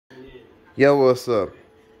Yo, what's up?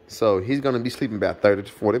 So he's gonna be sleeping about 30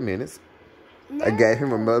 to 40 minutes. No. I gave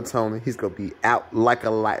him a melatonin. He's gonna be out like a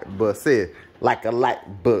light bulb. Say it, like a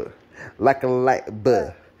light bulb, like a light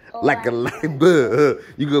bulb, like a light bulb.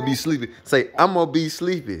 You gonna be sleeping. Say, I'm gonna be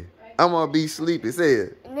sleeping. I'm gonna be sleeping. Say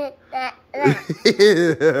it.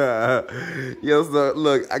 Yo, so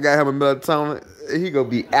look, I got him a melatonin. He gonna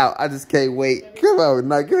be out. I just can't wait. Come on,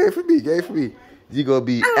 now get it for me. Get it for me. You gonna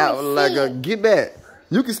be out like a get back.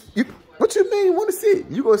 You can. What you mean? You want to see it?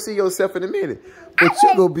 You gonna see yourself in a minute, but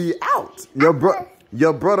you gonna be out.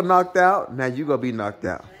 Your brother knocked out. Now you gonna be knocked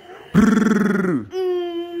out. Let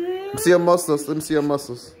me see your muscles. Let me see your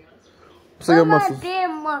muscles. See your muscles. Big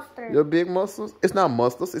muscles. Your big muscles. It's not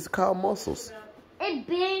muscles. It's called muscles. It's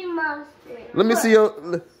big muscles. Let me see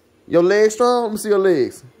your legs strong. Let me see your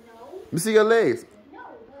legs. Let me see your legs.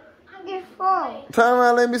 It's full. Turn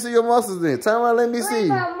around. Let me see your muscles. Then turn around. Let me see.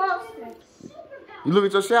 You look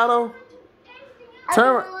at your shadow.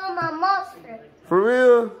 Turn. My muscles. For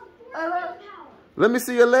real? Let me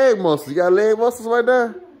see your leg muscles. You got leg muscles right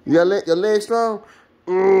there? You got your legs strong?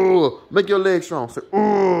 Ooh. Make your legs strong. Say,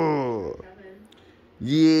 ooh.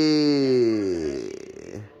 Yeah.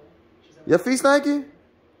 Your feet stinking?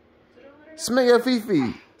 Smell your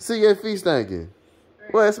feet. See your feet stinking.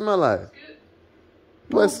 What it smell like?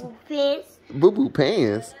 What's boo-boo pants? Boo-boo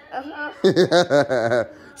pants?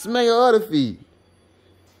 Smell your other feet.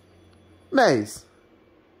 Mace.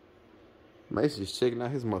 Mace just checking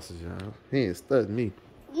out his muscles, y'all. He ain't studying me.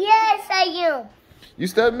 Yes, I am. You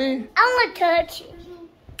studying me? I want to touch you.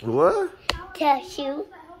 What? Touch you.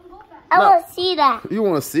 I want to see that. You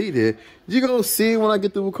want to see that? You going to see it when I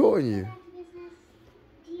get through recording you.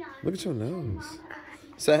 Look at your nose.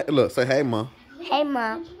 Say, look, say, hey, Mom. Hey,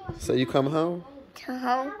 Mom. Say, you coming home? Come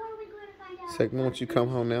home. Say, won't you come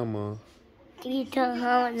home now, Mom? You come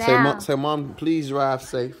home now. Say, Mom, please drive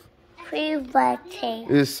safe. Please drive safe.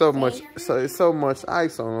 It's so much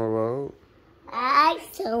ice on the road.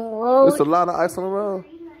 Ice on the road. There's a lot of ice on the road.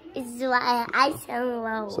 It's like ice on the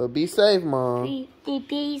road. So be safe, Mom. Be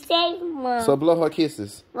safe, Mom. So blow her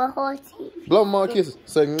kisses. Blow more kisses.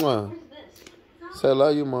 Say, mwah. Say, I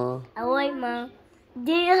love you, Mom. I love you, Mom.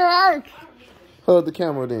 Do you hug? Hug the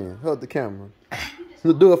camera then. Hug the camera.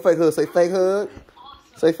 Do a fake hug. Say fake hug.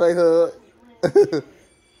 Say fake hug.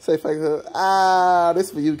 Say fake hug. Ah, this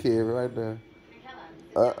for you, kid, right there.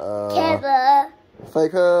 Kevin.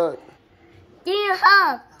 Fake hug. Do you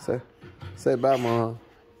hug? Say bye, Mom.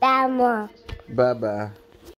 Bye, Mom. Bye-bye.